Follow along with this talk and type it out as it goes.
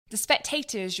The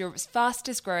Spectator is Europe's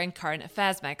fastest growing current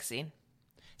affairs magazine.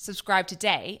 Subscribe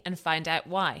today and find out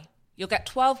why. You'll get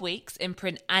 12 weeks in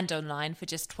print and online for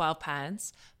just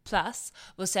 £12. Plus,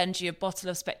 we'll send you a bottle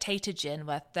of Spectator gin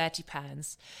worth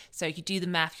 £30. So if you do the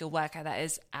math, you'll work out that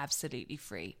is absolutely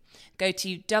free. Go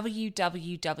to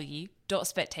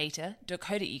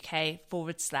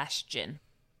www.spectator.co.uk/gin.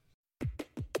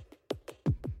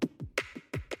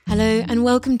 Hello and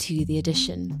welcome to The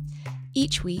Edition.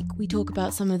 Each week we talk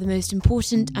about some of the most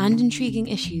important and intriguing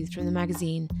issues from the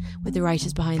magazine with the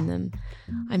writers behind them.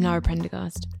 I'm Lara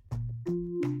Prendergast.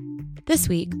 This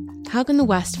week, how can the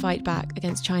West fight back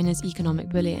against China's economic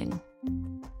bullying?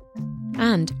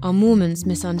 And are Mormons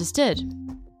misunderstood?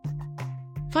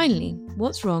 Finally,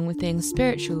 what's wrong with being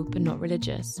spiritual but not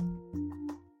religious?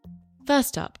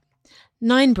 First up,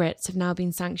 9 Brits have now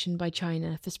been sanctioned by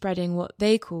China for spreading what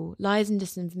they call lies and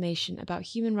disinformation about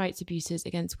human rights abuses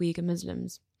against Uyghur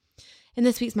Muslims. In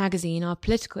this week's magazine, our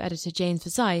political editor James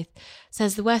Forsyth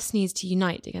says the West needs to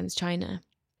unite against China.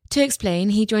 To explain,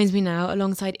 he joins me now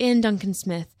alongside Iain Duncan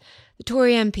Smith, the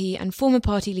Tory MP and former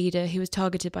party leader who was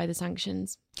targeted by the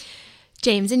sanctions.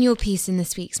 James, in your piece in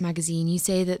this week's magazine, you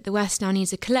say that the West now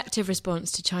needs a collective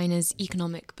response to China's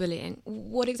economic bullying.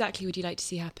 What exactly would you like to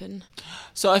see happen?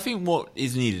 So I think what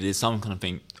is needed is some kind of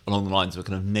thing along the lines of a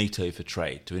kind of NATO for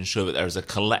trade to ensure that there is a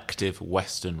collective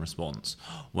Western response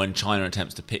when China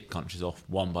attempts to pick countries off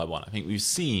one by one. I think we've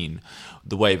seen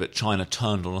the way that China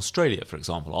turned on Australia, for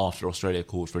example, after Australia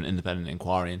called for an independent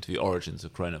inquiry into the origins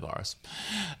of coronavirus.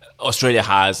 Australia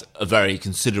has a very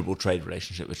considerable trade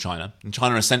relationship with China, and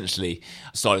China essentially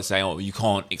started saying, oh, you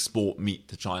can't export meat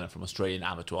to China from Australian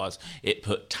abattoirs. It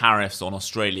put tariffs on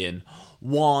Australian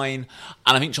wine.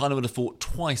 And I think China would have thought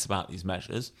twice about these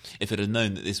measures if it had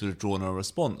known that this would have drawn a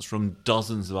response from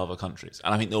dozens of other countries.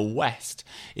 And I think the West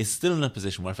is still in a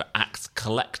position where if it acts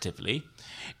collectively,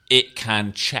 it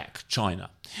can check China.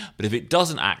 But if it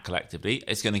doesn't act collectively,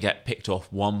 it's going to get picked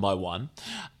off one by one.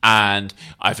 And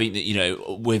I think that,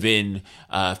 within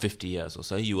 50 years or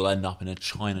so, you will end up in a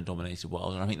China-dominated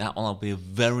world. And I think that will be a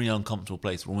very uncomfortable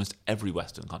place for almost every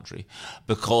Western country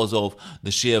because of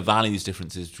the sheer values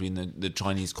differences between the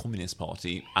Chinese Communist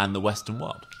Party and the Western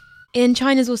world. Iain,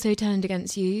 China's also turned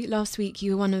against you. Last week,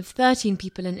 you were one of 13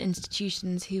 people and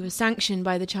institutions who were sanctioned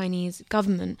by the Chinese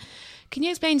government. Can you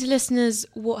explain to listeners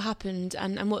what happened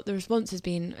and what the response has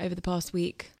been over the past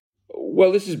week?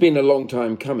 Well, this has been a long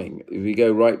time coming. If we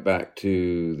go right back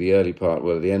to the early part,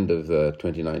 at the end of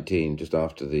 2019, just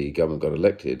after the government got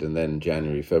elected, and then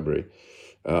January, February,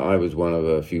 I was one of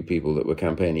a few people that were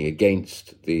campaigning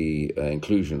against the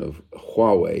inclusion of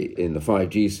Huawei in the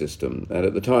 5G system. And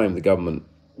at the time, the government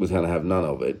was going to have none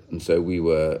of it. And so we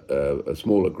were a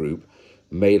smaller group,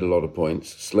 made a lot of points,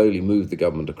 slowly moved the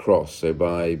government across. So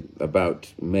by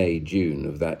about May, June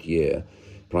of that year,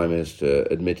 Prime Minister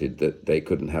admitted that they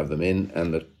couldn't have them in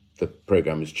and that the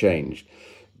programme has changed.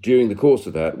 During the course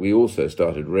of that, we also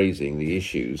started raising the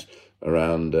issues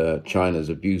around China's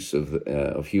abuse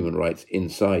of human rights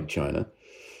inside China.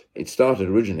 It started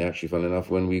originally, actually, funnily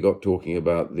enough, when we got talking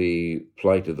about the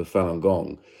plight of the Falun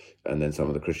Gong and then some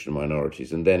of the Christian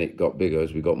minorities. And then it got bigger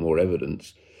as we got more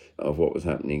evidence of what was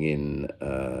happening in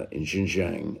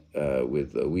Xinjiang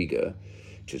with the Uyghur,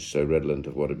 which is so redolent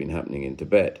of what had been happening in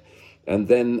Tibet. And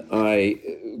then I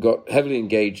got heavily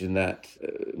engaged in that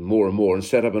more and more and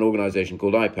set up an organisation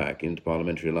called IPAC,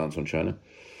 Interparliamentary Alliance on China.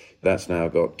 That's now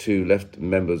got 2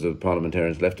 members of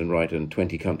parliamentarians left and right and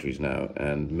 20 countries now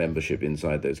and membership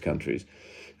inside those countries.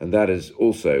 And that has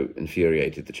also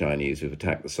infuriated the Chinese, who've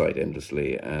attacked the site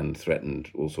endlessly and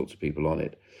threatened all sorts of people on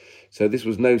it. So this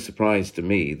was no surprise to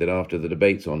me that after the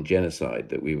debates on genocide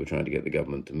that we were trying to get the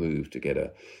government to move to get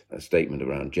a statement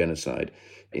around genocide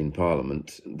in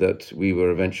Parliament, that we were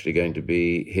eventually going to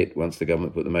be hit once the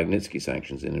government put the Magnitsky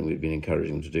sanctions in, and we've been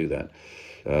encouraging them to do that.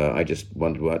 I just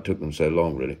wondered why it took them so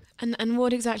long, really. And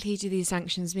what exactly do these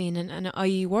sanctions mean, and are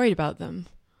you worried about them?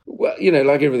 Well,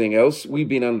 like everything else, we've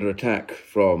been under attack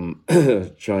from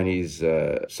Chinese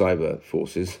cyber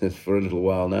forces for a little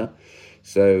while now.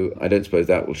 So I don't suppose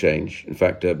that will change. In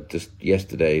fact, just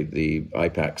yesterday, the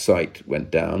IPAC site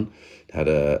went down, had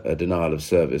a denial of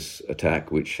service attack,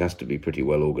 which has to be pretty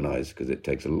well organised because it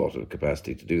takes a lot of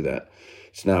capacity to do that.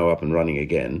 It's now up and running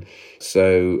again.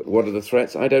 So what are the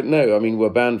threats? I don't know. I mean, we're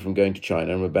banned from going to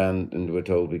China, and we're banned and we're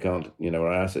told we can't,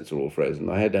 our assets are all frozen.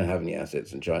 I don't have any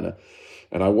assets in China,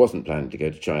 and I wasn't planning to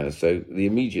go to China. So the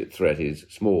immediate threat is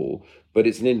small, but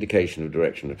it's an indication of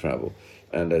direction of travel.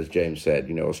 And as James said,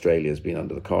 Australia's been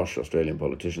under the cosh. Australian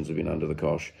politicians have been under the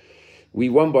cosh. we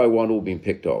one by one all been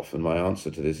picked off, and my answer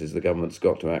to this is the government's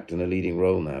got to act in a leading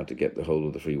role now to get the whole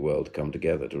of the free world to come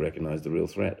together to recognise the real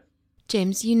threat.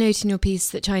 James, you note in your piece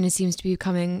that China seems to be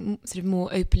becoming sort of more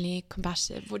openly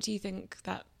combative. What do you think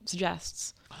that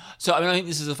suggests? So, I think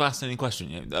this is a fascinating question.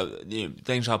 Deng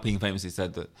Xiaoping famously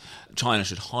said that China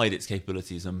should hide its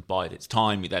capabilities and bide its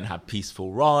time. We then had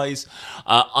peaceful rise.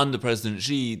 Under President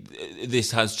Xi,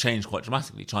 this has changed quite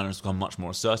dramatically. China has become much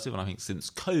more assertive, and I think since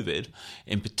COVID,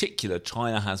 in particular,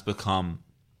 China has become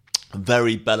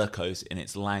very bellicose in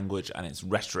its language and its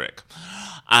rhetoric.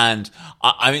 And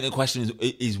I think the question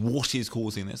is what is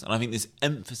causing this? And I think this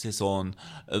emphasis on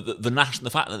the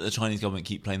fact that the Chinese government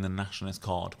keep playing the nationalist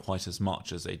card quite as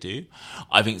much as they do,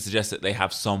 I think suggests that they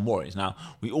have some worries. Now,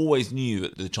 we always knew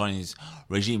that the Chinese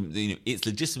regime, its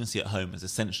legitimacy at home is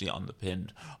essentially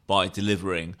underpinned by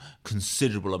delivering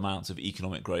considerable amounts of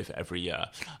economic growth every year.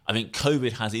 I think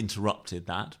COVID has interrupted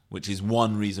that, which is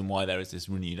one reason why there is this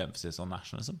renewed emphasis on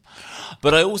nationalism.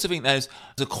 But I also think there's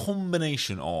a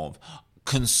combination of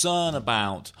concern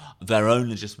about their own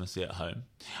legitimacy at home,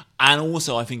 and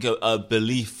also I think a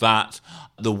belief that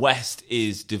the West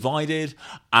is divided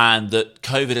and that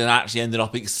COVID has actually ended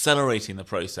up accelerating the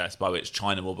process by which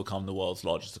China will become the world's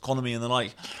largest economy and the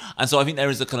like. And so I think there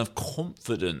is a kind of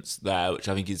confidence there, which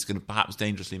I think is going to perhaps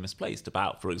dangerously misplaced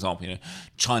about, for example,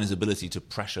 China's ability to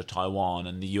pressure Taiwan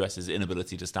and the US's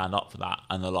inability to stand up for that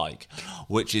and the like,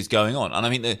 which is going on. And I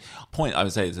think the point I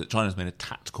would say is that China's made a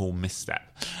tactical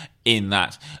misstep in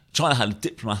that China had a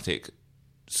diplomatic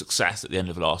success at the end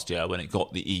of last year when it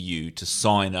got the EU to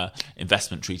sign an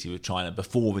investment treaty with China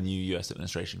before the new US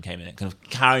administration came in. It kind of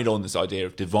carried on this idea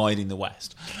of dividing the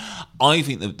West. I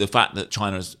think that the fact that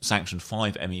China has sanctioned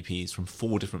 5 MEPs from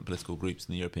 4 different political groups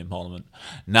in the European Parliament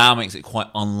now makes it quite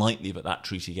unlikely that that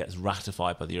treaty gets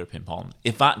ratified by the European Parliament.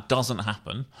 If that doesn't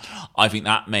happen, I think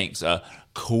that makes a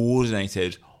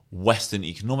coordinated Western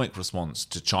economic response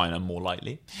to China more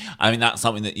likely. I mean, that's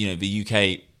something that, the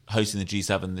UK hosting the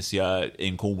G7 this year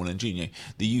in Cornwall in June,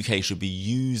 the UK should be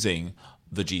using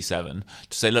the G7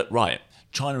 to say, look, right,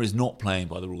 China is not playing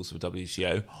by the rules of the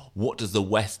WTO. What does the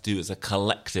West do as a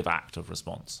collective act of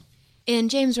response? Iain,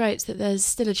 James writes that there's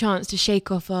still a chance to shake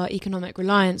off our economic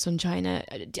reliance on China.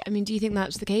 I mean, do you think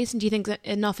that's the case? And do you think that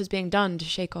enough is being done to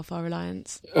shake off our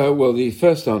reliance? Well, the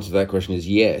first answer to that question is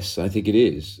yes, I think it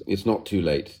is. It's not too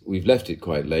late. We've left it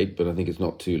quite late, but I think it's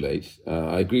not too late.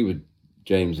 I agree with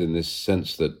James in this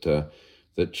sense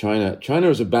that China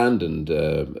has abandoned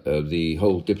the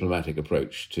whole diplomatic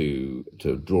approach to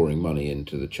drawing money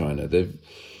into the China.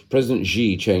 President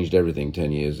Xi changed everything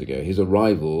 10 years ago. His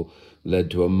arrival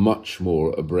led to a much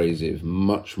more abrasive,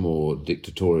 much more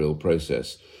dictatorial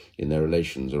process in their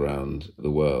relations around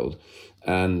the world.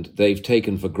 And they've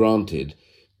taken for granted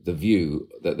the view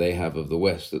that they have of the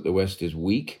West, that the West is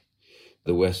weak,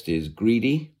 the West is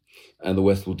greedy, and the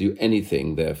West will do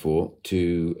anything, therefore,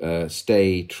 to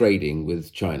stay trading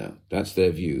with China. That's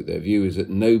their view. Their view is that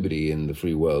nobody in the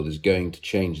free world is going to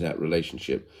change that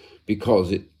relationship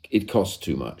because it costs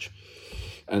too much.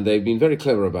 And they've been very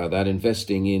clever about that,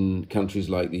 investing in countries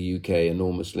like the UK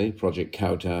enormously. Project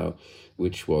Kowtow,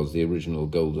 which was the original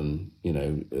golden,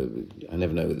 I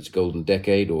never know whether it's golden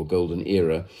decade or golden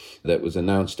era, that was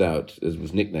announced out, as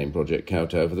was nicknamed Project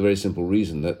Kowtow, for the very simple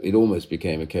reason that it almost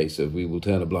became a case of we will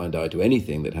turn a blind eye to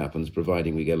anything that happens,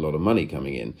 providing we get a lot of money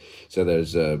coming in. So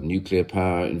there's nuclear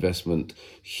power investment,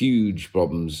 huge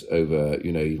problems over,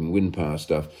 even wind power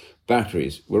stuff.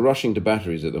 Batteries. We're rushing to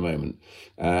batteries at the moment,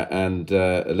 and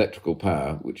electrical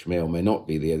power, which may or may not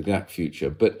be the exact future.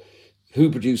 But who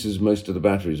produces most of the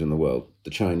batteries in the world?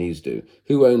 The Chinese do.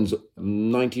 Who owns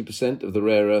 90% of the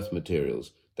rare earth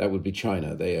materials? That would be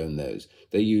China. They own those.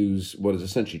 They use what is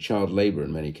essentially child labor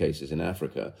in many cases in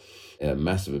Africa, a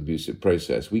massive abusive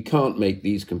process. We can't make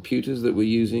these computers that we're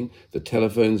using, the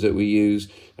telephones that we use,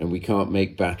 and we can't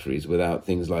make batteries without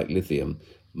things like lithium.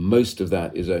 Most of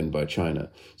that is owned by China.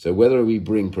 So whether we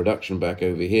bring production back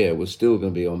over here, we're still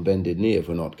going to be on bended knee if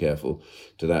we're not careful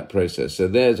to that process. So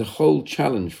there's a whole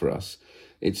challenge for us.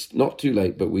 It's not too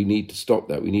late, but we need to stop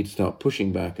that. We need to start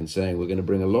pushing back and saying we're going to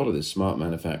bring a lot of this smart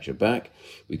manufacture back.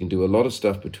 We can do a lot of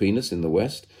stuff between us in the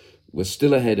West. We're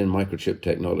still ahead in microchip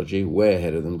technology, way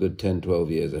ahead of them, good 10, 12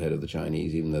 years ahead of the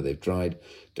Chinese, even though they've tried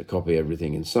to copy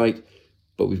everything in sight.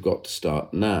 But we've got to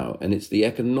start now. And it's the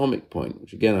economic point,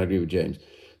 which again, I agree with James.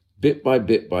 Bit by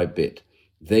bit by bit,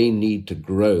 they need to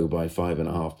grow by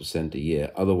 5.5% a year.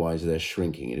 Otherwise, they're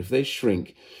shrinking. And if they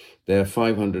shrink, their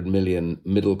 500 million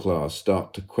middle class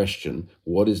start to question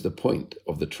what is the point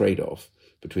of the trade-off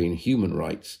between human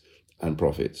rights and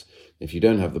profits. If you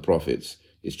don't have the profits,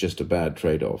 it's just a bad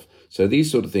trade-off. So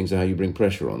these sort of things are how you bring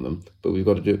pressure on them, but we've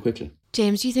got to do it quickly.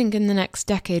 James, do you think in the next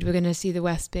decade we're going to see the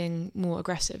West being more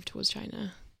aggressive towards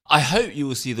China? I hope you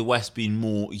will see the West being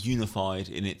more unified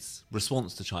in its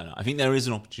response to China. I think there is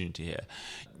an opportunity here.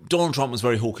 Donald Trump was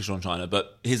very hawkish on China,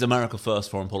 but his America First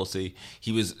foreign policy,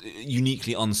 he was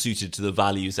uniquely unsuited to the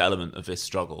values element of this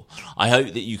struggle. I hope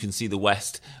that you can see the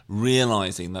West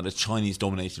realising that a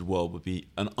Chinese-dominated world would be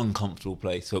an uncomfortable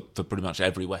place for pretty much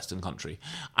every Western country,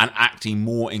 and acting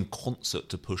more in concert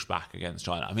to push back against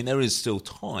China. I mean, there is still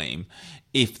time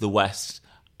if the West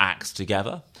acts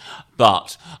together,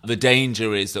 but the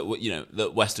danger is that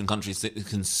that Western countries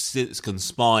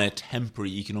conspire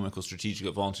temporary economic or strategic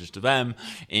advantage to them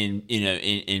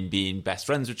in being best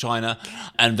friends with China,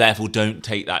 and therefore don't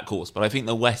take that course. But I think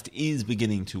the West is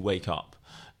beginning to wake up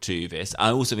to this.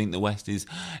 I also think the West is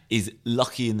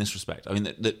lucky in this respect. I mean,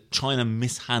 that China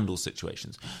mishandles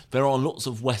situations. There are lots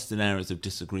of Western areas of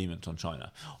disagreement on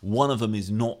China. One of them is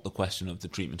not the question of the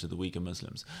treatment of the Uyghur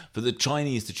Muslims. For the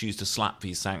Chinese to choose to slap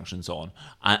these sanctions on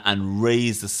and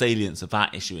raise the salience of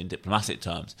that issue in diplomatic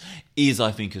terms is,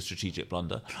 I think, a strategic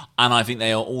blunder. And I think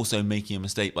they are also making a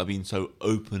mistake by being so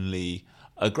openly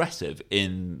aggressive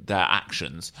in their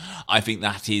actions. I think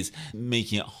that is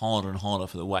making it harder and harder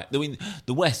for the West. I mean,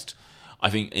 the West, I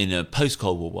think, in a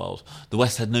post-Cold War world, the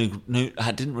West had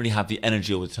didn't really have the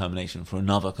energy or determination for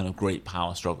another kind of great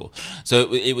power struggle.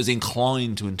 So it was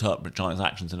inclined to interpret China's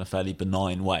actions in a fairly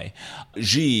benign way.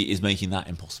 Xi is making that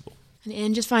impossible. And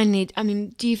Iain, just finally, I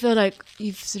mean, do you feel like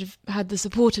you've sort of had the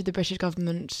support of the British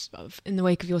government in the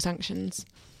wake of your sanctions?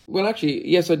 Well, actually,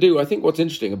 yes, I do. I think what's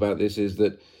interesting about this is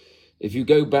that if you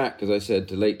go back, as I said,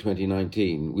 to late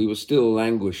 2019, we were still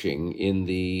languishing in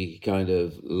the kind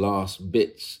of last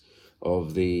bits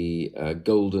of the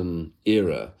golden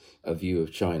era of view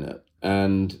of China.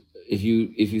 And if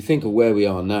you think of where we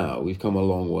are now, we've come a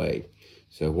long way.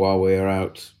 So while we're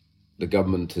out, the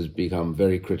government has become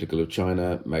very critical of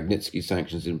China, Magnitsky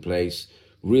sanctions in place,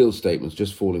 real statements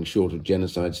just falling short of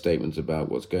genocide statements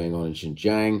about what's going on in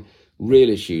Xinjiang, real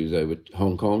issues over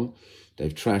Hong Kong.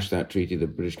 They've trashed that treaty. The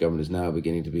British government is now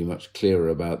beginning to be much clearer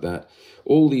about that.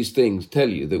 All these things tell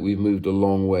you that we've moved a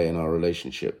long way in our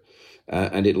relationship,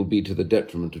 and it'll be to the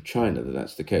detriment of China that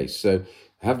that's the case. So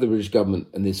have the British government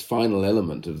and this final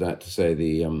element of that, to say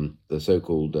the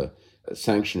so-called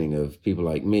sanctioning of people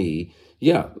like me.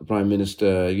 Yeah, the Prime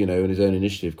Minister, in his own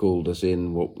initiative called us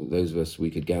in, those of us we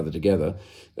could gather together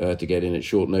to get in at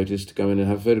short notice to come in and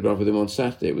have a photograph with him on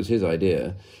Saturday. It was his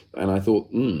idea. And I thought,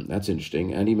 that's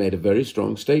interesting. And he made a very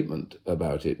strong statement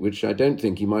about it, which I don't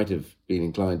think he might have been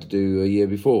inclined to do a year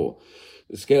before.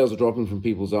 The scales are dropping from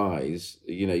people's eyes.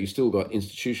 You still got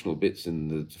institutional bits in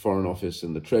the Foreign Office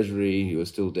and the Treasury who are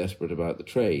still desperate about the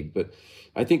trade. But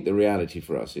I think the reality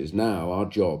for us is now our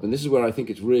job, and this is where I think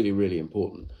it's really, really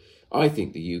important. I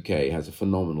think the UK has a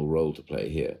phenomenal role to play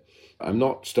here. I'm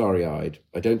not starry-eyed.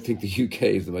 I don't think the UK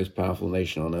is the most powerful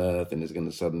nation on earth and is going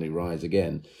to suddenly rise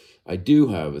again. I do,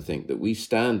 however, think that we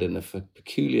stand in a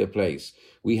peculiar place.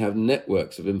 We have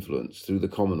networks of influence through the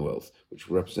Commonwealth, which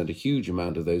represent a huge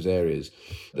amount of those areas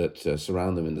that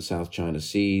surround them in the South China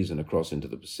Seas and across into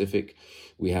the Pacific.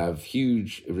 We have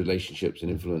huge relationships and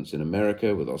influence in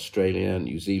America with Australia and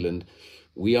New Zealand.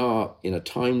 We are in a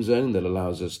time zone that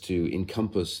allows us to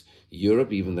encompass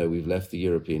Europe, even though we've left the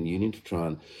European Union, to try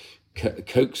and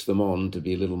coax them on to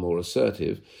be a little more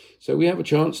assertive. So we have a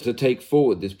chance to take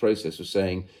forward this process of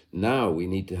saying, now we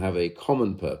need to have a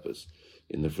common purpose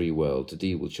in the free world to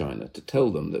deal with China, to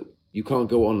tell them that you can't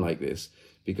go on like this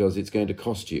because it's going to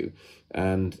cost you.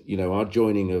 And, our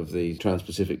joining of the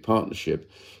Trans-Pacific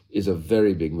Partnership is a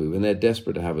very big move, and they're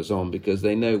desperate to have us on because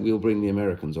they know we'll bring the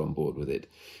Americans on board with it,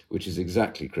 which is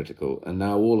exactly critical. And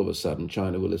now all of a sudden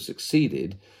China will have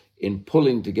succeeded in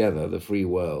pulling together the free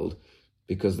world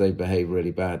because they behave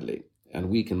really badly. And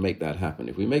we can make that happen.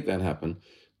 If we make that happen,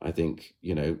 I think,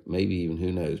 maybe even,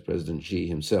 who knows, President Xi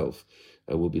himself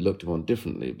will be looked upon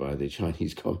differently by the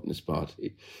Chinese Communist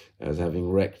Party as having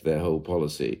wrecked their whole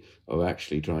policy of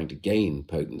actually trying to gain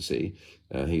potency.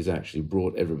 He's actually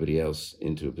brought everybody else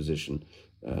into a position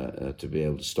to be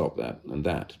able to stop that. And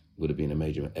that would have been a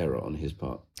major error on his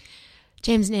part.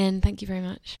 James and Iain, thank you very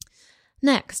much.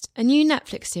 Next, a new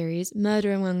Netflix series,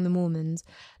 Murder Among the Mormons,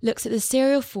 looks at the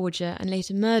serial forger and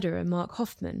later murderer Mark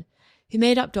Hoffman, who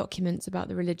made up documents about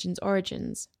the religion's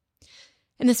origins.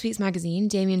 In this week's magazine,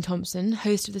 Damian Thompson,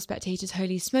 host of the Spectator's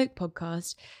Holy Smoke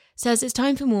podcast, says it's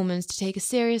time for Mormons to take a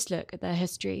serious look at their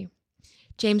history.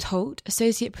 James Holt,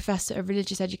 Associate Professor of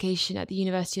Religious Education at the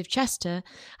University of Chester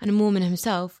and a Mormon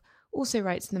himself, also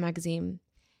writes in the magazine.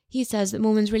 He says that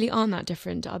Mormons really aren't that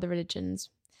different to other religions.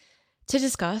 To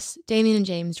discuss, Damian and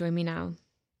James join me now.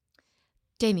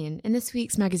 Damian, in this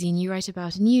week's magazine you write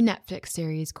about a new Netflix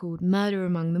series called Murder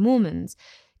Among the Mormons.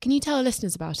 Can you tell our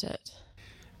listeners about it?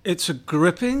 It's a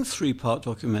gripping 3-part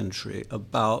documentary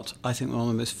about, I think, one of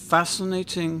the most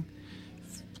fascinating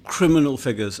criminal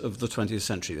figures of the 20th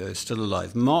century that is still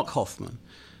alive, Mark Hoffman,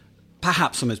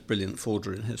 perhaps the most brilliant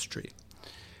forger in history.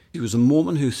 He was a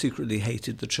Mormon who secretly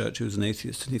hated the church. He was an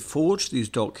atheist, and he forged these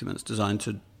documents designed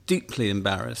to deeply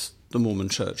embarrass the Mormon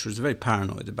church, who was very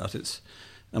paranoid about its,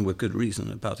 and with good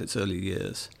reason, about its early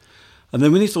years. And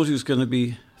then when he thought he was going to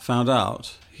be found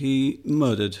out, he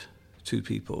murdered 2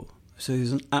 people. So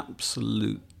he's an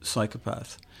absolute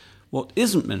psychopath. What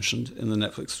isn't mentioned in the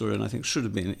Netflix story, and I think should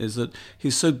have been, is that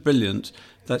he's so brilliant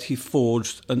that he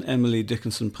forged an Emily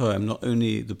Dickinson poem, not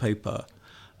only the paper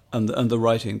and the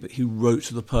writing, but he wrote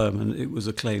the poem, and it was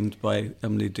acclaimed by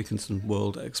Emily Dickinson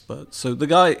world experts. So the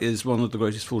guy is one of the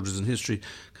greatest forgers in history,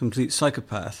 complete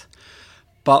psychopath.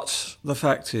 But the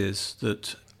fact is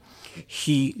that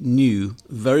he knew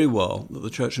very well that the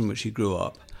church in which he grew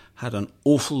up had an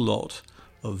awful lot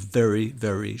of very,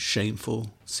 very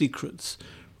shameful secrets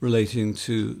relating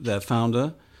to their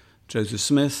founder, Joseph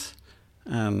Smith,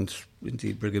 and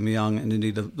indeed Brigham Young, and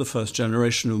indeed the first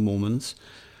generation of Mormons,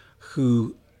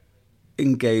 who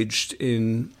engaged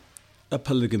in a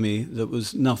polygamy that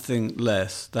was nothing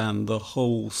less than the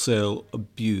wholesale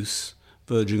abuse,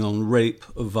 verging on rape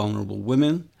of vulnerable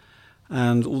women.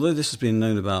 And although this has been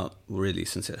known about really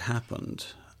since it happened,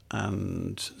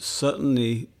 and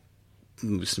certainly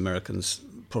most Americans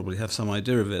probably have some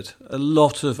idea of it, a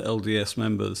lot of LDS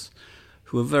members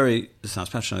who are very, it sounds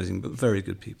patronising, but very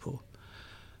good people,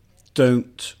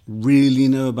 don't really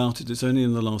know about it. It's only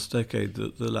in the last decade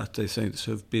that the Latter-day Saints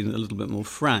have been a little bit more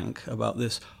frank about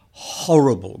this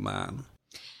horrible man.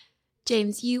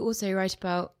 James, you also write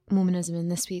about Mormonism in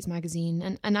this week's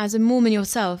magazine, and as a Mormon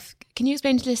yourself, can you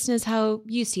explain to listeners how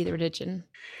you see the religion?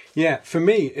 Yeah, for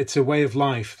me, it's a way of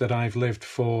life that I've lived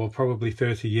for probably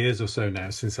 30 years or so now,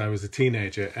 since I was a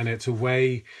teenager. And it's a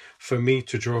way for me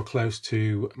to draw close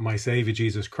to my Saviour,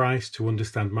 Jesus Christ, to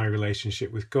understand my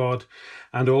relationship with God,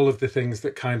 and all of the things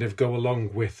that kind of go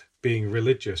along with being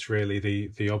religious, really,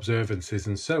 the observances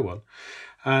and so on.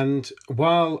 And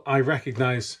while I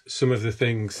recognise some of the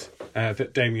things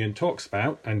that Damian talks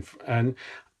about, and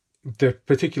the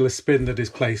particular spin that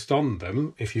is placed on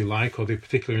them, if you like, or the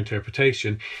particular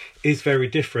interpretation, is very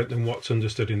different than what's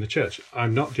understood in the church.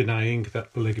 I'm not denying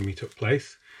that polygamy took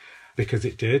place, because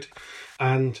it did.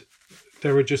 And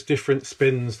there are just different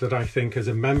spins that I think, as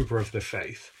a member of the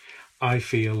faith, I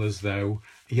feel as though,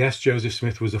 yes, Joseph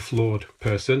Smith was a flawed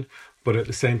person, but at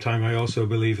the same time, I also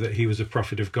believe that he was a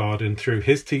prophet of God, and through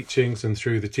his teachings and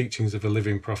through the teachings of a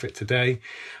living prophet today,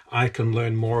 I can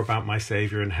learn more about my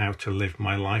Saviour and how to live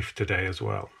my life today as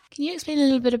well. Can you explain a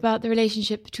little bit about the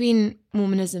relationship between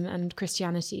Mormonism and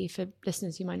Christianity for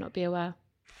listeners who might not be aware?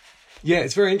 Yeah,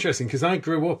 it's very interesting because I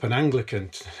grew up an Anglican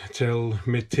till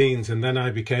mid-teens, and then I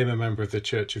became a member of the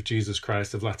Church of Jesus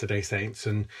Christ of Latter-day Saints,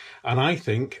 and I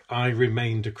think I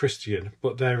remained a Christian.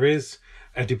 But there is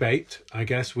a debate, I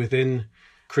guess, within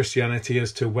Christianity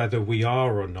as to whether we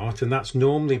are or not, and that's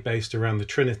normally based around the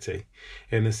Trinity,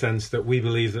 in the sense that we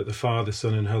believe that the Father,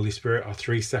 Son and Holy Spirit are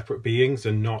 3 separate beings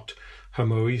and not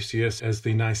homoousios, as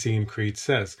the Nicene Creed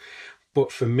says.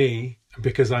 But for me,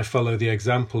 because I follow the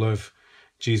example of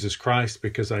Jesus Christ,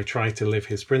 because I try to live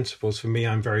his principles, for me,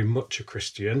 I'm very much a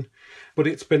Christian. But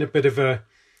it's been a bit of a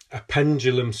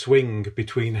pendulum swing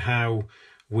between how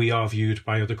we are viewed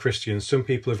by other Christians. Some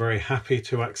people are very happy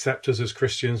to accept us as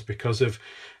Christians because of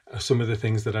some of the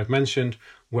things that I've mentioned,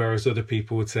 whereas other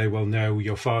people would say, well, no,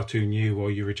 you're far too new, or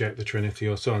you reject the Trinity,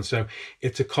 or so on. So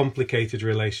it's a complicated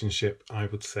relationship, I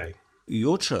would say.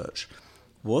 Your church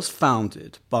was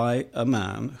founded by a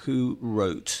man who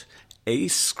wrote a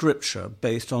scripture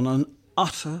based on an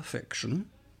utter fiction,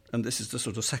 and this is the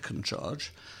sort of second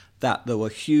charge, that there were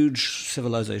huge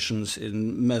civilizations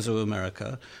in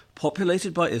Mesoamerica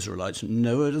populated by Israelites,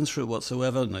 no evidence for it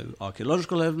whatsoever, no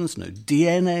archaeological evidence, no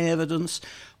DNA evidence.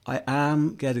 I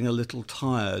am getting a little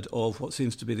tired of what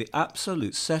seems to be the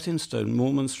absolute set-in-stone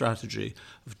Mormon strategy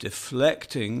of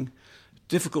deflecting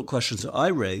difficult questions that I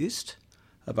raised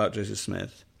about Joseph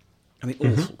Smith. I mean,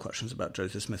 awful questions about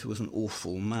Joseph Smith, who was an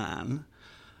awful man,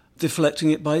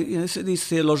 deflecting it by these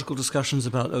theological discussions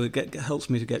about, it helps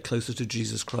me to get closer to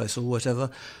Jesus Christ or whatever.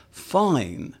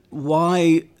 Fine.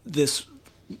 Why this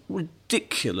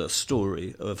ridiculous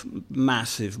story of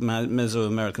massive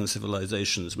Mesoamerican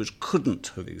civilizations which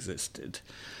couldn't have existed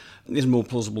is more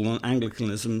plausible than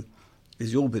Anglicanism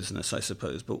is your business, I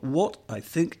suppose. But what I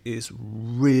think is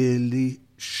really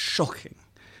shocking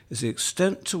is the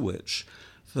extent to which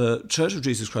the Church of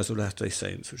Jesus Christ of Latter-day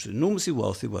Saints, which is enormously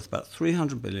wealthy, worth about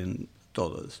 $300 billion,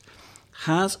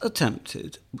 has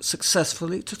attempted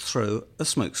successfully to throw a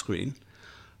smokescreen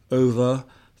over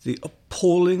the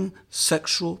appalling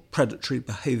sexual predatory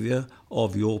behaviour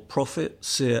of your prophet,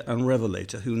 seer and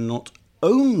revelator, who not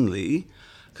only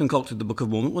concocted the Book of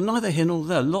Mormon, well, neither here nor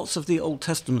there. Lots of the Old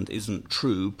Testament isn't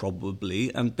true,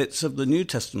 probably, and bits of the New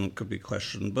Testament could be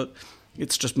questioned, but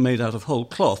it's just made out of whole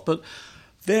cloth. But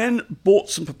then bought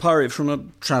some papyri from a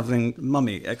travelling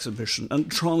mummy exhibition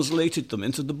and translated them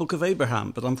into the Book of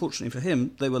Abraham. But unfortunately for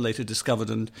him, they were later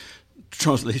discovered and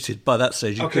translated by that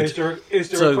stage. Is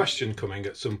there a question coming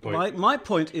at some point? My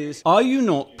point is, are you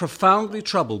not profoundly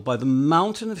troubled by the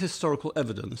mountain of historical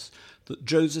evidence that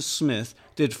Joseph Smith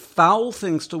did foul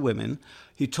things to women?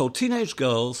 He told teenage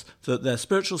girls that their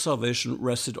spiritual salvation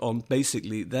rested on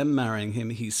basically them marrying him.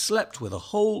 He slept with a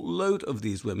whole load of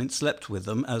these women, slept with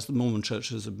them, as the Mormon Church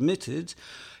has admitted.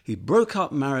 He broke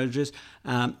up marriages.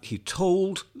 He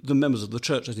told the members of the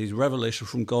church that his revelation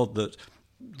from God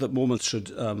that Mormons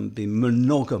should be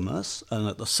monogamous. And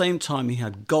at the same time, he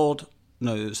had God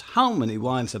knows how many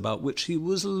wives about which he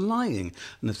was lying.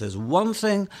 And if there's one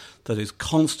thing that is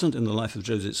constant in the life of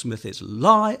Joseph Smith, it's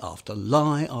lie after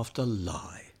lie after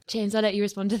lie. James, I'll let you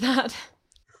respond to that.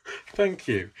 Thank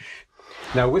you.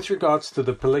 Now, with regards to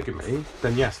the polygamy,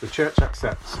 then yes, the church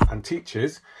accepts and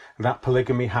teaches that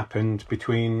polygamy happened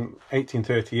between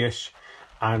 1830-ish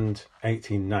and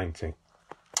 1890.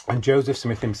 And Joseph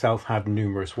Smith himself had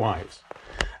numerous wives.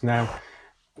 Now,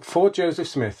 for Joseph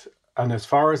Smith, and as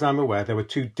far as I'm aware, there were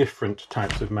two different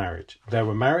types of marriage. There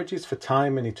were marriages for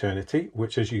time and eternity,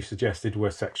 which, as you suggested,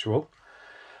 were sexual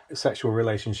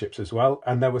relationships as well.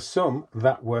 And there were some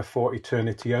that were for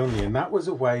eternity only. And that was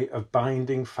a way of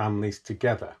binding families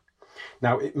together.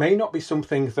 Now, it may not be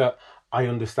something that I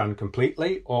understand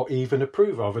completely or even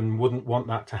approve of and wouldn't want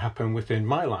that to happen within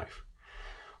my life.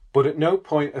 But at no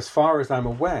point, as far as I'm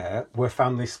aware, were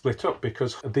families split up,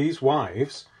 because these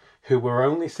wives, who were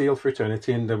only sealed for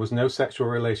eternity and there was no sexual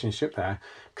relationship there,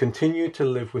 continued to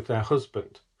live with their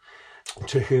husband,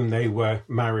 to whom they were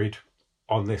married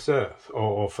on this earth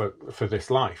or for this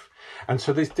life. And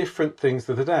so there's different things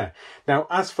that are there. Now,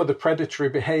 as for the predatory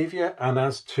behaviour and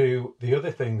as to the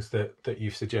other things that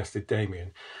you've suggested,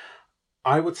 Damian,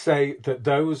 I would say that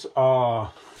those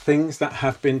are things that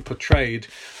have been portrayed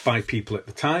by people at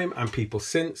the time and people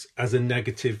since as a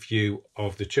negative view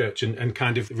of the church and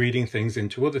kind of reading things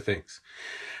into other things.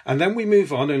 And then we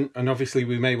move on, and obviously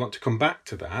we may want to come back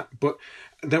to that, but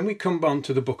then we come on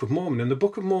to the Book of Mormon. And the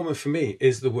Book of Mormon for me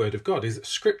is the Word of God, is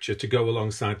scripture to go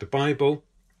alongside the Bible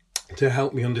to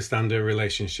help me understand a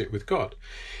relationship with God.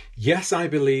 Yes, I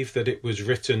believe that it was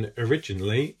written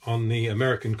originally on the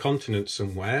American continent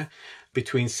somewhere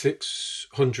between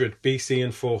 600 BC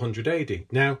and 400 AD.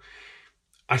 Now,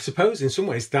 I suppose in some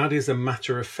ways that is a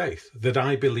matter of faith, that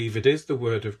I believe it is the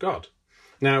Word of God.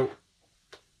 Now,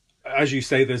 as you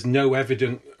say, there's no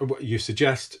evidence, you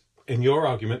suggest in your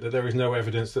argument that there is no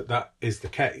evidence that that is the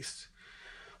case.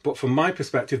 But from my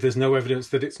perspective, there's no evidence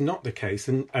that it's not the case.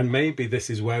 And maybe this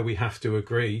is where we have to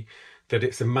agree that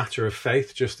it's a matter of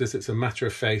faith, just as it's a matter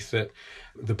of faith that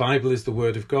the Bible is the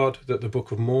Word of God, that the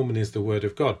Book of Mormon is the Word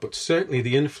of God. But certainly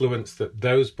the influence that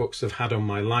those books have had on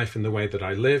my life and the way that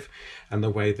I live and the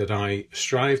way that I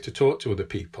strive to talk to other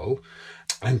people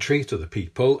and treat other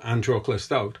people and draw close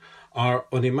to God are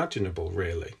unimaginable,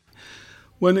 really.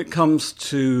 When it comes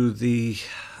to the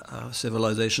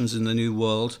civilizations in the New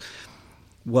World,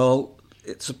 well,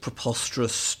 it's a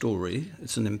preposterous story.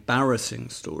 It's an embarrassing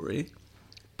story.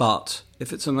 But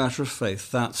if it's a matter of faith,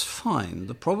 that's fine.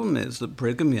 The problem is that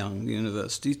Brigham Young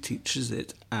University teaches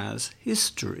it as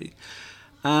history.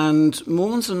 And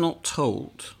Mormons are not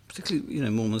told, particularly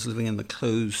Mormons living in the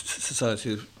closed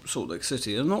society of Salt Lake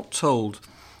City, are not told,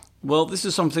 well, this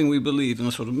is something we believe in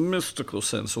a sort of mystical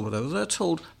sense or whatever. They're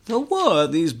told there were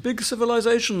these big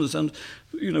civilizations and,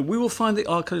 we will find the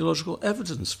archaeological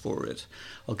evidence for it.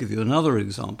 I'll give you another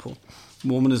example.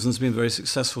 Mormonism has been very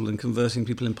successful in converting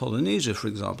people in Polynesia, for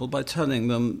example, by telling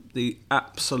them the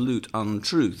absolute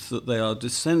untruth that they are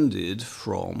descended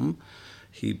from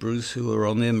Hebrews who are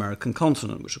on the American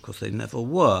continent, which of course they never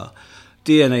were.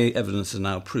 DNA evidence has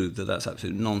now proved that that's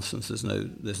absolute nonsense. There's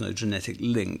no genetic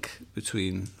link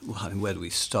between, where do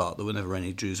we start? There were never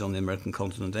any Jews on the American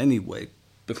continent anyway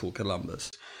before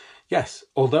Columbus. Yes,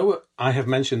 although I have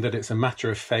mentioned that it's a matter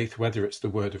of faith whether it's the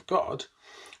Word of God,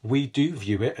 we do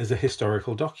view it as a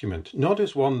historical document, not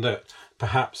as one that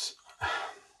perhaps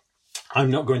I'm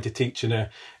not going to teach in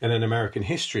an American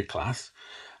history class,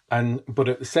 but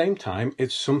at the same time,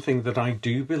 it's something that I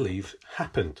do believe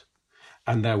happened.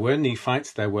 And there were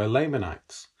Nephites, there were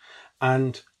Lamanites.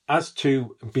 And as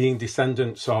to being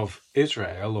descendants of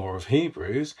Israel or of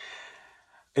Hebrews,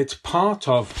 it's part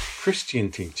of Christian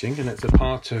teaching, and it's a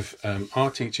part of our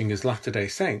teaching as Latter-day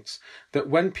Saints, that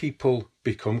when people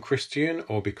become Christian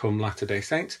or become Latter-day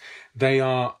Saints, they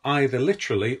are either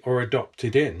literally or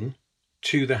adopted in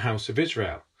to the house of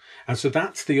Israel. And so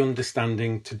that's the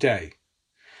understanding today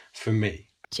for me.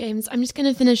 James, I'm just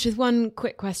going to finish with one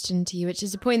quick question to you, which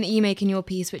is a point that you make in your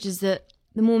piece, which is that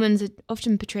the Mormons are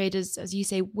often portrayed as you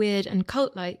say, weird and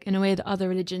cult-like in a way that other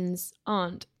religions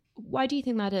aren't. Why do you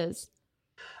think that is?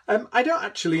 I don't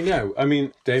actually know. I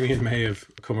mean, Damian may have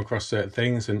come across certain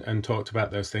things and talked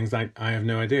about those things. I have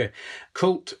no idea.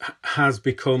 Cult has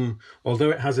become, although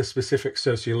it has a specific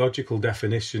sociological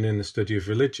definition in the study of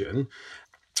religion,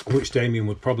 which Damian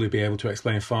would probably be able to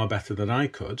explain far better than I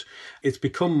could, it's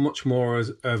become much more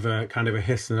of a kind of a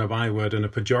hiss and a byword and a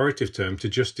pejorative term to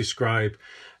just describe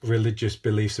religious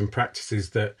beliefs and practices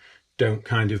that don't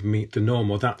kind of meet the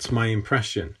norm, or that's my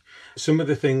impression. Some of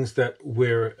the things that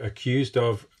we're accused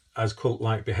of as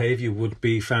cult-like behaviour would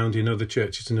be found in other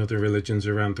churches and other religions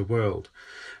around the world.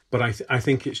 But I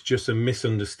think it's just a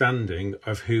misunderstanding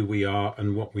of who we are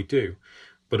and what we do.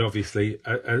 But obviously,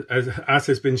 as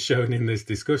has been shown in this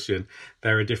discussion,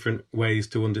 there are different ways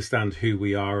to understand who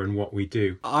we are and what we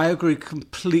do. I agree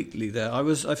completely there.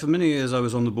 For many years, I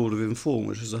was on the board of Inform,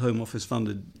 which is a Home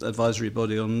Office-funded advisory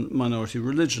body on minority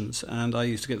religions, and I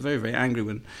used to get very, very angry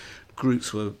when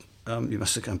groups were, you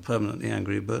must have gone permanently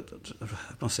angry, but I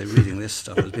must say reading this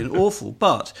stuff has been awful.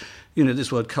 But,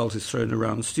 this word cult is thrown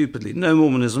around stupidly. No,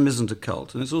 Mormonism isn't a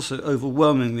cult, and it's also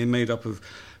overwhelmingly made up of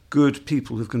good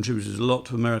people who've contributed a lot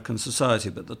to American society.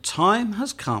 But the time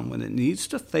has come when it needs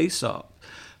to face up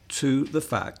to the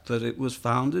fact that it was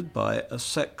founded by a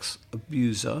sex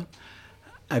abuser,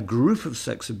 a group of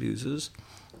sex abusers,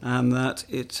 and that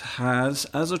it has,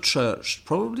 as a church,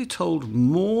 probably told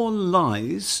more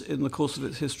lies in the course of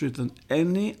its history than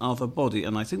any other body.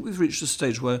 And I think we've reached a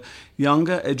stage where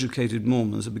younger, educated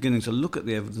Mormons are beginning to look at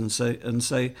the evidence and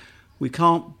say, we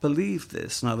can't believe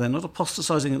this. Now, they're not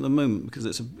apostatizing at the moment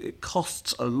because it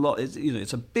costs a lot.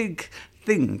 It's a big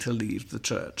thing to leave the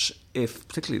church,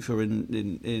 particularly if you're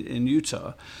in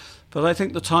Utah. But I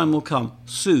think the time will come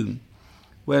soon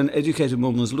when educated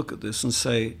Mormons look at this and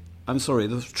say, I'm sorry,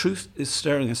 the truth is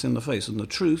staring us in the face, and the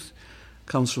truth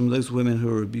comes from those women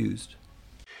who are abused.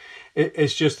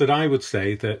 It's just that I would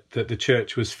say that the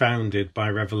church was founded by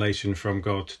revelation from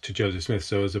God to Joseph Smith,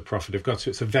 so as a prophet of God. So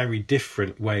it's a very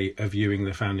different way of viewing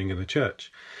the founding of the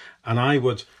church. And I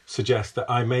would suggest that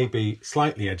I may be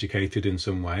slightly educated in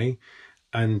some way,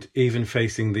 and even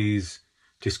facing these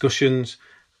discussions,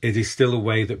 it is still a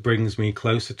way that brings me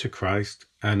closer to Christ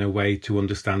and a way to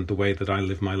understand the way that I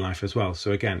live my life as well.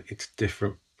 So again, it's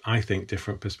different, I think,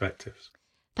 different perspectives.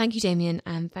 Thank you, Damian,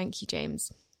 and thank you,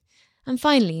 James. And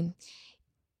finally,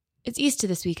 it's Easter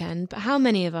this weekend, but how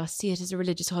many of us see it as a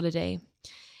religious holiday?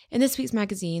 In this week's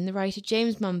magazine, the writer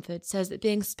James Mumford says that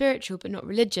being spiritual but not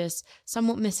religious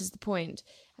somewhat misses the point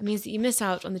and means that you miss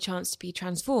out on the chance to be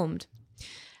transformed.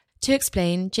 To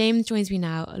explain, James joins me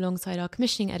now alongside our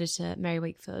commissioning editor, Mary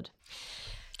Wakefield.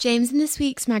 James, in this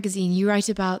week's magazine, you write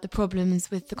about the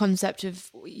problems with the concept of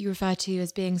what you refer to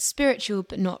as being spiritual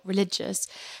but not religious.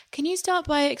 Can you start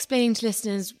by explaining to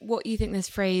listeners what you think this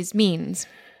phrase means?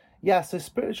 Yeah, so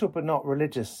spiritual but not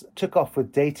religious took off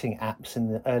with dating apps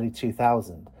in the early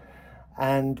 2000s.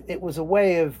 And it was a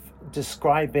way of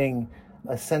describing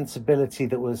a sensibility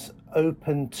that was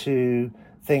open to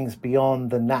things beyond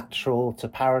the natural, to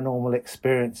paranormal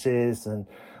experiences and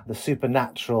the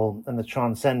supernatural and the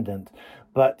transcendent,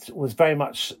 but was very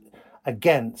much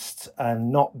against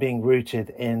and not being rooted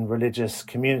in religious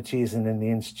communities and in the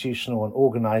institutional and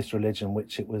organised religion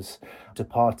which it was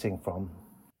departing from.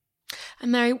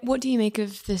 And Mary, what do you make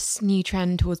of this new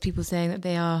trend towards people saying that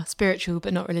they are spiritual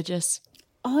but not religious?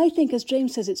 I think, as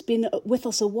James says, it's been with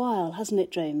us a while, hasn't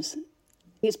it, James?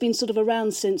 It's been sort of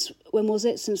around since, when was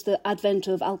it? Since the advent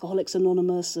of Alcoholics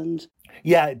Anonymous and...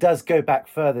 Yeah, it does go back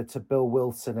further to Bill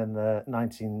Wilson in the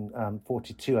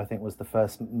 1942, I think was the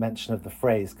first mention of the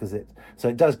phrase, so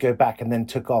it does go back and then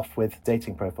took off with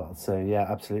dating profiles. So yeah,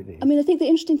 absolutely. I mean, I think the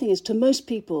interesting thing is, to most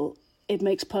people, it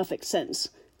makes perfect sense,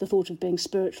 the thought of being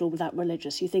spiritual without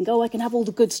religious. You think, I can have all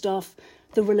the good stuff,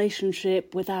 the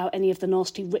relationship, without any of the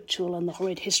nasty ritual and the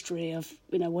horrid history of,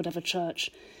 whatever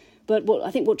church. But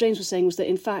what James was saying was that,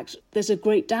 in fact, there's a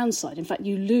great downside. In fact,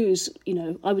 you lose,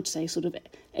 I would say sort of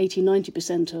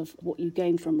 80-90% of what you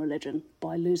gain from religion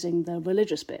by losing the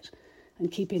religious bit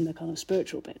and keeping the kind of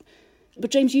spiritual bit. But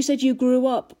James, you said you grew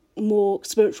up more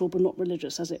spiritual but not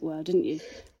religious, as it were, didn't you?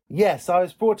 Yes, I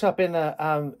was brought up in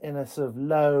a sort of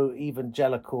low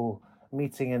evangelical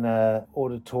meeting in a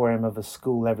auditorium of a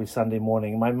school every Sunday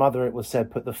morning. My mother, it was said,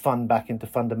 put the fun back into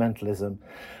fundamentalism.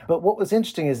 But what was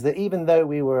interesting is that even though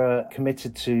we were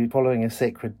committed to following a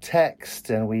sacred text,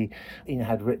 and we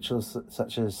had rituals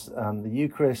such as the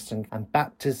Eucharist and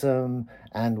baptism,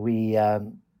 and we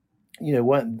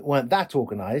weren't that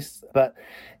organized, but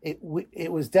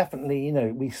it was definitely,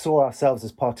 we saw ourselves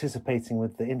as participating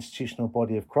with the institutional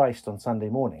body of Christ on Sunday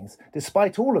mornings.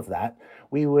 Despite all of that,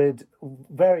 we would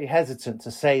very hesitant to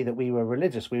say that we were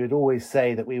religious. We would always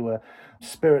say that we were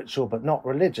spiritual but not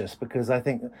religious, because I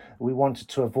think we wanted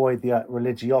to avoid the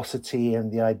religiosity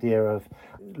and the idea of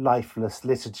lifeless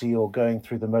liturgy or going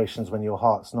through the motions when your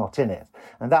heart's not in it.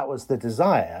 And that was the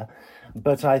desire.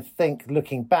 But I think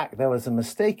looking back, there was a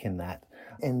mistake in that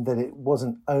it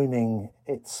wasn't owning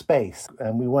its space,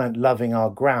 and we weren't loving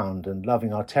our ground and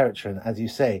loving our territory. And as you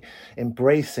say,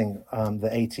 embracing the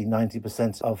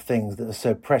 80-90% of things that are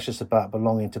so precious about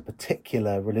belonging to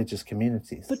particular religious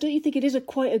communities. But don't you think it is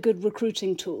quite a good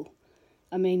recruiting tool?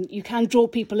 I mean, you can draw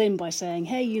people in by saying,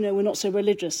 hey, we're not so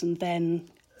religious, and then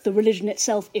the religion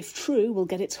itself, if true, will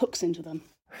get its hooks into them.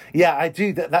 Yeah, I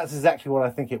do. That's exactly what I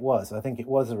think it was. I think it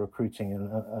was a recruiting and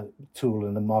a tool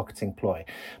and a marketing ploy.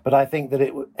 But I think that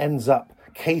it ends up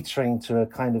catering to a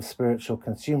kind of spiritual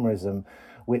consumerism,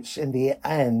 which in the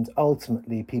end,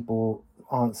 ultimately, people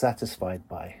aren't satisfied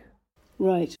by.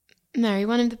 Right. Mary,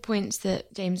 one of the points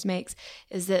that James makes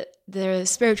is that the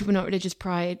spiritual but not religious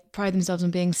pride themselves on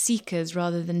being seekers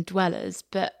rather than dwellers.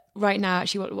 But right now,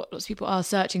 actually, what lots of people are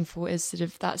searching for is sort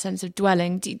of that sense of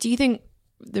dwelling. Do you think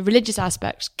the religious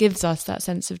aspect gives us that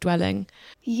sense of dwelling?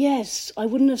 Yes, I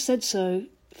wouldn't have said so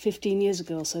 15 years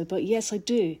ago or so, but yes, I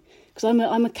do. Because I'm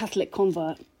a Catholic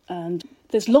convert, and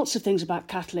there's lots of things about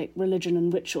Catholic religion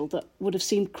and ritual that would have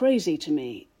seemed crazy to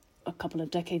me a couple of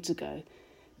decades ago.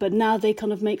 But now they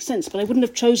kind of make sense. But I wouldn't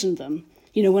have chosen them.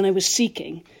 When I was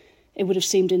seeking, it would have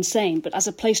seemed insane. But as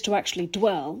a place to actually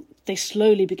dwell, they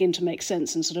slowly begin to make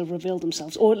sense and sort of reveal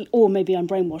themselves. Or maybe I'm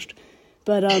brainwashed.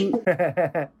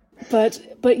 But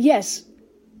But yes,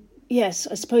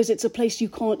 I suppose it's a place you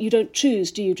don't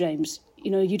choose, do you, James?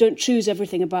 You don't choose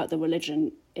everything about the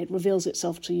religion. It reveals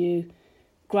itself to you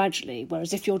gradually.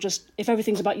 Whereas if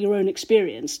everything's about your own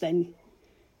experience, then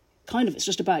kind of it's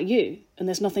just about you and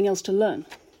there's nothing else to learn.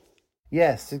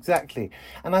 Yes, exactly.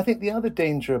 And I think the other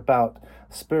danger about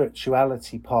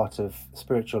spirituality part of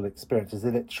spiritual experience is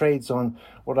that it trades on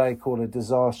what I call a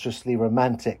disastrously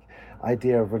romantic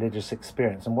idea of religious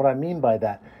experience. And what I mean by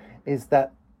that is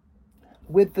that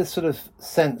with the sort of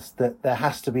sense that there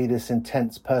has to be this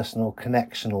intense personal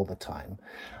connection all the time,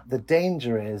 the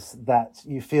danger is that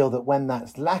you feel that when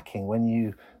that's lacking, when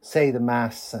you say the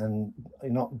Mass and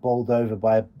you're not bowled over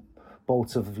by a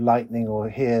bolt of lightning or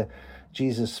hear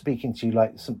Jesus speaking to you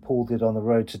like St. Paul did on the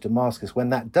road to Damascus, when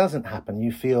that doesn't happen,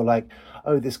 you feel like,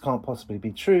 oh, this can't possibly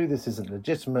be true, this isn't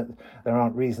legitimate, there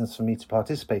aren't reasons for me to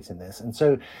participate in this. And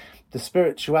so the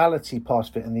spirituality part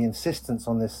of it and the insistence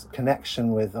on this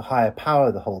connection with a higher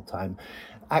power the whole time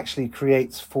actually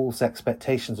creates false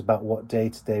expectations about what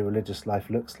day-to-day religious life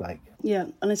looks like. Yeah,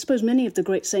 and I suppose many of the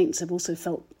great saints have also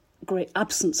felt great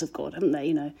absence of God, haven't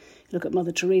they? Look at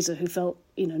Mother Teresa, who felt,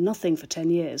 nothing for 10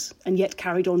 years and yet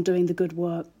carried on doing the good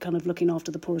work, kind of looking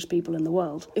after the poorest people in the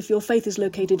world. If your faith is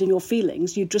located in your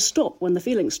feelings, you'd just stop when the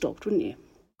feelings stopped, wouldn't you?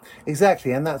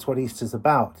 Exactly, and that's what Easter's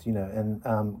about,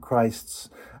 and Christ's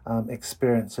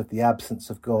experience of the absence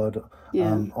of God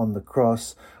on the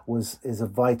cross is a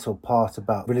vital part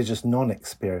about religious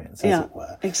non-experience, as it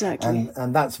were. Exactly.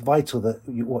 And that's vital, that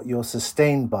what you're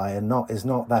sustained by is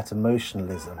not that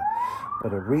emotionalism,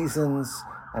 but a reasons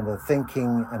and a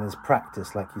thinking and his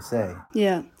practice, like you say.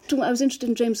 Yeah. I was interested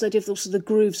in James' idea of also the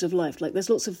grooves of life. Like, there's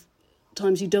lots of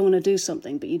times you don't want to do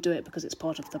something, but you do it because it's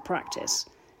part of the practice.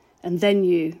 And then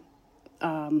you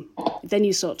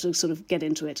start to sort of get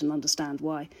into it and understand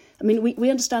why. I mean, we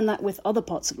understand that with other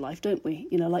parts of life, don't we?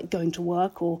 Like going to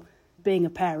work or being a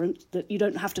parent, that you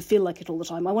don't have to feel like it all the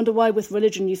time. I wonder why with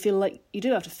religion you feel like you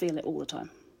do have to feel it all the time.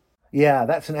 Yeah,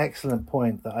 that's an excellent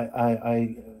point that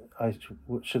I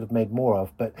should have made more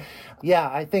of. But yeah,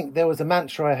 I think there was a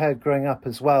mantra I heard growing up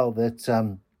as well that,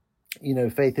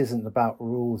 faith isn't about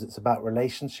rules, it's about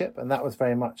relationship. And that was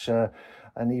very much a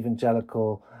an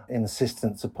evangelical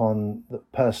insistence upon the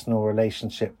personal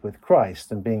relationship with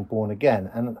Christ and being born again.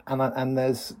 And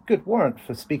there's good warrant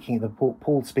for speaking.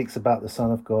 Paul speaks about the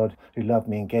Son of God who loved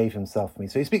me and gave himself for me.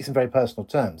 So he speaks in very personal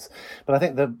terms. But I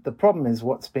think the problem is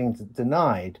what's being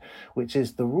denied, which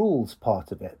is the rules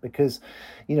part of it. Because,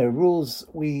 rules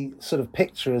we sort of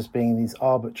picture as being these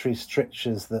arbitrary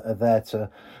strictures that are there to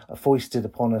foisted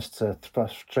upon us to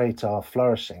frustrate our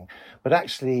flourishing. But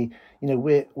actually,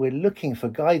 we're looking for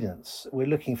guidance. We're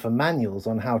looking for manuals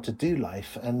on how to do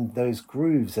life and those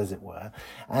grooves, as it were.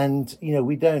 And,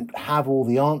 we don't have all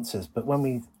the answers. But when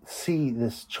we see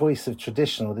this choice of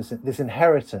tradition or this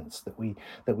inheritance that we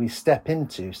step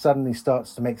into suddenly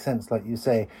starts to make sense, like you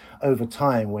say, over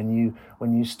time when you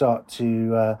start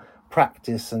to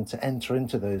practice and to enter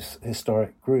into those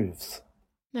historic grooves.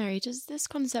 Mary, does this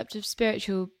concept of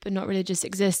spiritual but not religious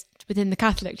exist within the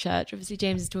Catholic Church? Obviously,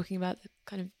 James is talking about the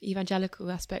kind of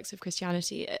evangelical aspects of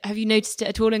Christianity. Have you noticed it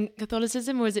at all in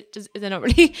Catholicism, or is there not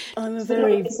really? I'm a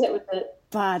very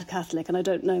bad Catholic, and I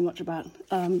don't know much about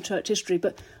church history,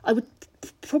 but I would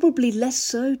probably less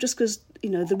so, just because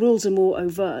the rules are more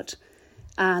overt,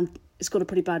 and it's got a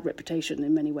pretty bad reputation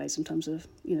in many ways in terms of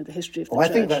the history of the church.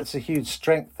 I think that's a huge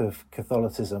strength of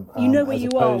Catholicism. Where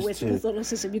you are with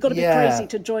Catholicism. You've got to be crazy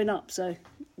to join up, so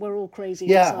we're all crazy.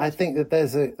 Yeah, I think that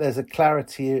there's a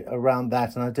clarity around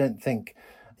that, and I don't think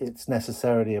it's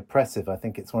necessarily oppressive. I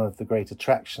think it's one of the great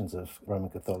attractions of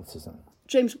Roman Catholicism.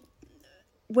 James,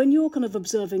 when you're kind of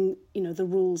observing, the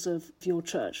rules of your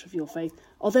church, of your faith,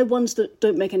 are there ones that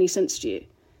don't make any sense to you?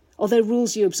 Are there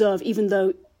rules you observe even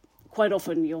though quite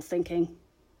often you're thinking,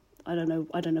 I don't know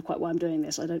quite why I'm doing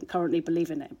this. I don't currently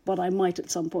believe in it, but I might at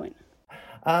some point.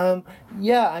 All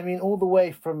the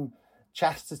way from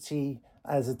chastity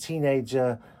as a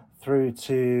teenager through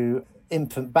to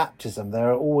infant baptism.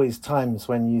 There are always times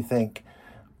when you think,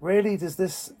 really, does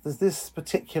this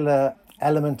particular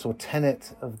element or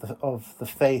tenet of the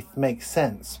faith make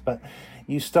sense? But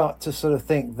you start to sort of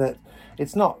think that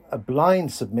it's not a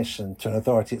blind submission to an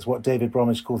authority. It's what David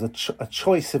Bromwich calls a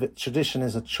choice of it. Tradition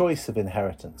is a choice of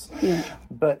inheritance. Yeah.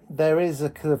 But there is a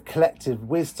kind of collective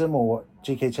wisdom, or what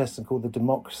G.K. Chesterton called the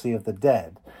democracy of the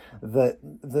dead, that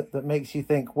makes you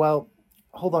think, well,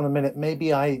 hold on a minute,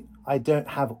 maybe I don't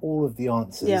have all of the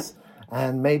answers. Yeah.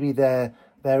 And maybe there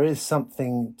is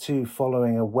something to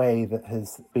following a way that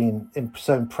has been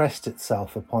so impressed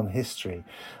itself upon history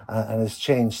and has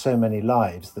changed so many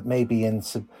lives that maybe in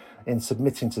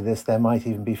submitting to this, there might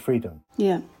even be freedom.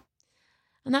 Yeah.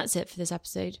 And that's it for this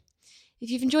episode.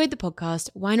 If you've enjoyed the podcast,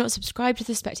 why not subscribe to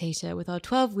The Spectator with our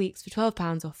 12 weeks for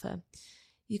 £12 offer?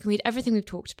 You can read everything we've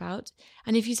talked about,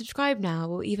 and if you subscribe now,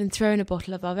 we'll even throw in a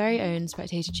bottle of our very own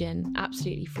Spectator gin,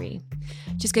 absolutely free.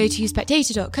 Just go to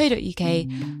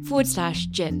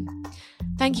spectator.co.uk/gin.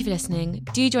 Thank you for listening.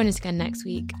 Do join us again next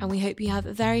week, and we hope you have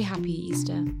a very happy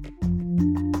Easter.